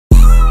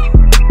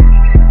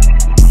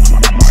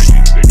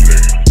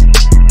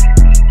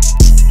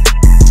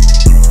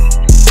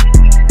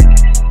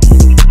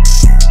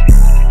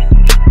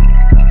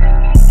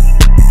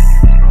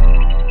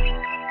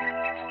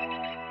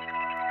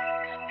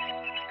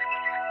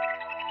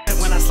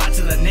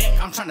shot to the neck,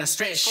 I'm tryna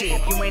stretch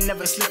shit. You ain't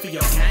never slip for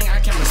your gang, I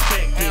can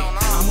respect it.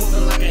 I'm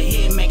moving like a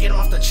hit, man, get him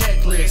off the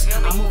checklist.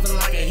 I'm moving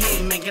like a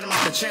hit, man, get him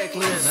off the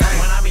checklist.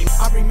 When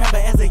I remember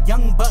as a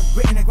young buck,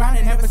 gritting the ground,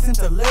 and ever since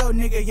a little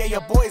nigga, yeah,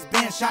 your boys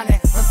been shining.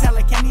 From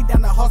selling candy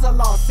down the halls of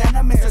lost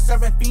sentiments, to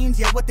serving fiends,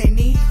 yeah, what they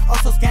need,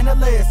 also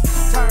scandalous.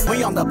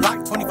 We on the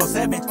block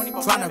 24/7,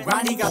 tryna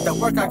grind, he got the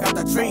work, I got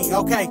the tree,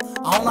 okay.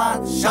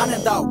 Online,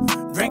 shining though,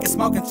 drinking,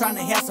 smoking, trying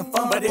to have some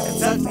fun. But if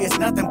it's ugly, it's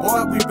nothing,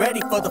 boy, we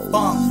ready for the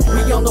fun.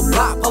 We on the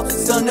block, posting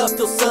sun up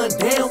till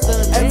sundown.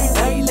 Every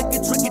day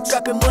looking tricky,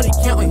 trapping, money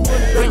counting,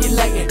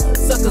 regulating.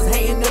 Suckers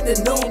hating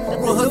nothing new.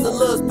 Real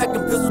hustlers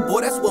packing pistols,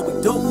 boy, that's what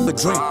we do. A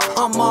dream,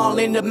 I'm all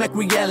in to make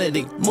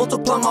reality.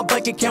 Multiply my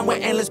bank account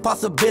with endless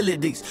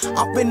possibilities.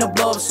 I'm finna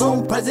blow up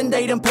soon, present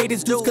day done paid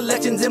its dues.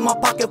 Collections in my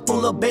pocket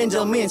full of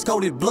Benjamins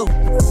coated blue.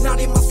 Not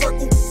in my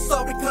circle,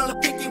 sorry, kinda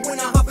picky. When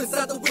I hop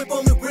inside the whip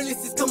on the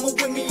realest is coming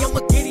with me.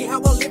 I'ma get it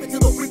how I live it till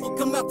the people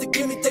come out to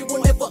give me. They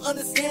won't ever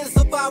understand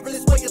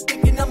survivalist way of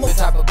thinking. I'm the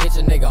type of bitch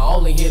a nigga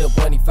only hit up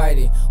when he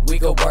fighting. We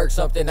could work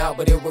something out,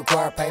 but it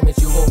require payments.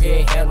 You gon'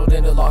 get handled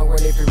in the long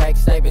run if you make a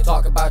statement.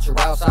 Talk about your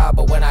outside,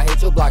 but when I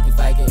hit your block, you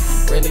faking.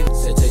 Really,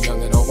 since a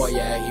youngin', oh boy,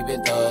 yeah, he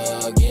been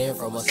thuggin'.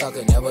 From a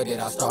sucker, never did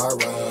I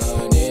start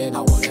running.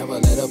 I won't ever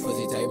let a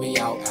pussy take me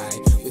out,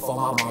 ayy. Before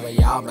my mama,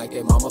 yeah, I'm like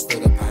that mama for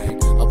the pain.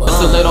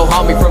 Just a little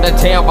homie from the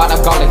town, but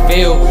I'm calling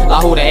Phil.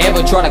 Like who they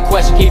ever try to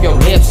question, keep your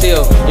lips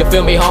sealed. You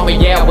feel me,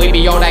 homie? Yeah, we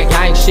be on that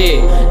gang shit.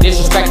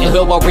 Disrespecting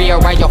hood while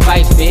rearrange your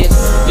face, bitch.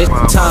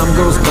 Time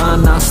goes by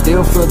and I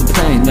still feel the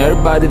pain.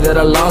 Everybody that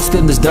I lost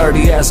in this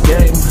dirty ass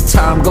game.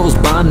 Time goes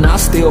by and I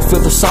still feel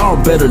the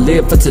sorrow. Better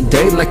live for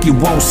today like you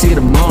won't see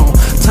tomorrow.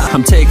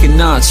 I'm taking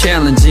on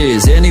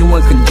challenges,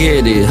 anyone can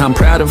get it. I'm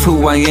proud of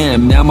who I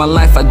am, now my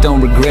life I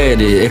don't regret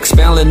it.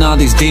 Expelling all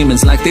these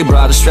demons like they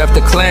brought a strap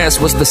to class.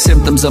 What's the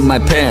symptoms of my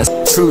past?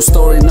 True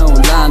story, no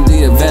lie,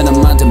 the event of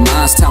my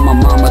demise. Tell my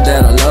mama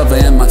that I love her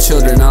and my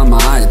children on my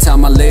eye. Tell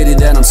my lady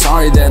that I'm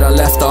sorry that I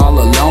left all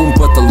alone,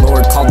 but the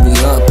Lord called me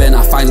up and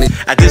I finally.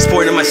 At this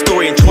point in my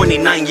story, in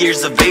 29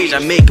 years of age, I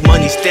make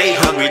money, stay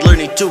hungry,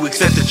 learning to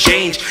accept the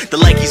change the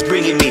like he's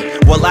bringing me.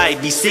 While I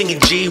be singing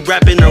G,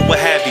 rapping or what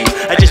have you,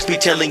 I just be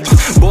telling you,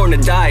 born to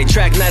die,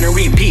 track 9 and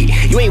repeat.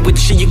 You ain't with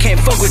the shit, you can't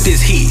fuck with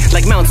this heat.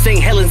 Like Mount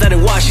St. Helens out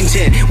in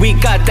Washington, we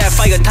got that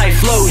fire type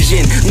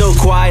flosion. No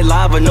quiet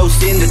lava, no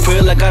sin, this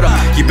prayer like I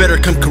don't. You better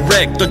come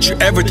correct, don't you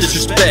ever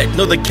disrespect.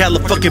 Know the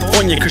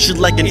California, cause you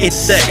like an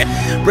insect.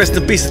 Rest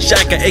in peace,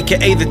 Shaka,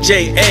 aka the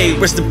J.A.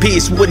 Rest in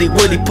peace, Woody,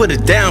 put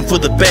it down for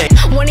the bay.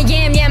 Wanna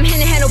yam, yeah, I'm here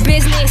to handle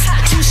business.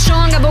 Too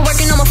strong, I've been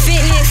working on my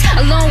fitness.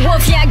 A lone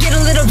wolf, yeah, I get a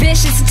little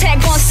vicious.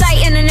 Attack on sight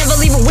and I never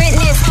leave a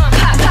witness. Pop,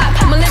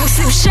 pop, my lyrics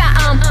slip shot,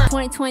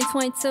 2020,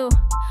 22.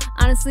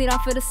 Honestly,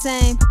 don't feel the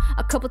same.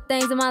 A couple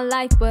things in my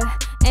life, but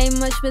ain't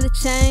much really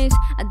changed.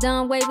 I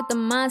done away with the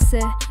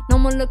mindset. No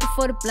more looking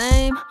for the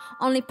blame.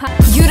 Only pop.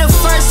 You the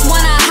first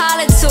one I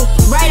hollered to.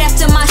 Right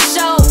after my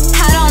show,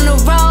 out on the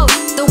road.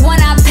 The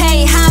one I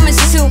pay homage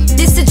to.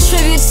 This a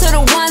tribute to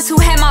the ones who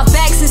had my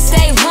back since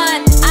day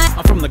one.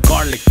 I'm from the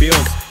garlic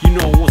fields. You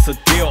know what's the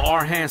deal.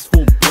 Our hands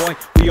full, boy.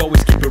 We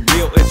always keep it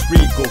real. It's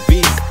Rico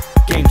Beats.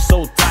 Game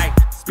so tight.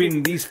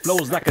 Spinning these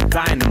flows like a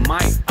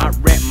dynamite. I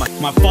rap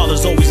my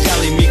father's always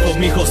telling me,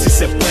 mijo, si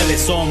se puede.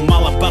 So I'm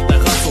all about the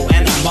hustle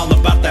and I'm all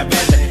about that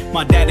verde.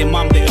 My dad and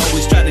mom, they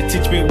always try to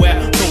teach me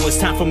well. So it's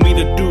time for me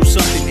to do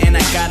something and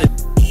I got it.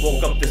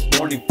 Woke up this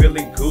morning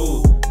feeling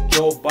cool.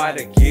 Drove by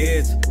the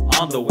kids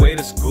on the way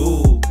to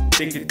school.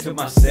 Thinking to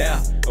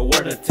myself,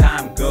 where the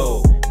time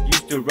go?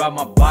 Used to ride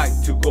my bike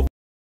to go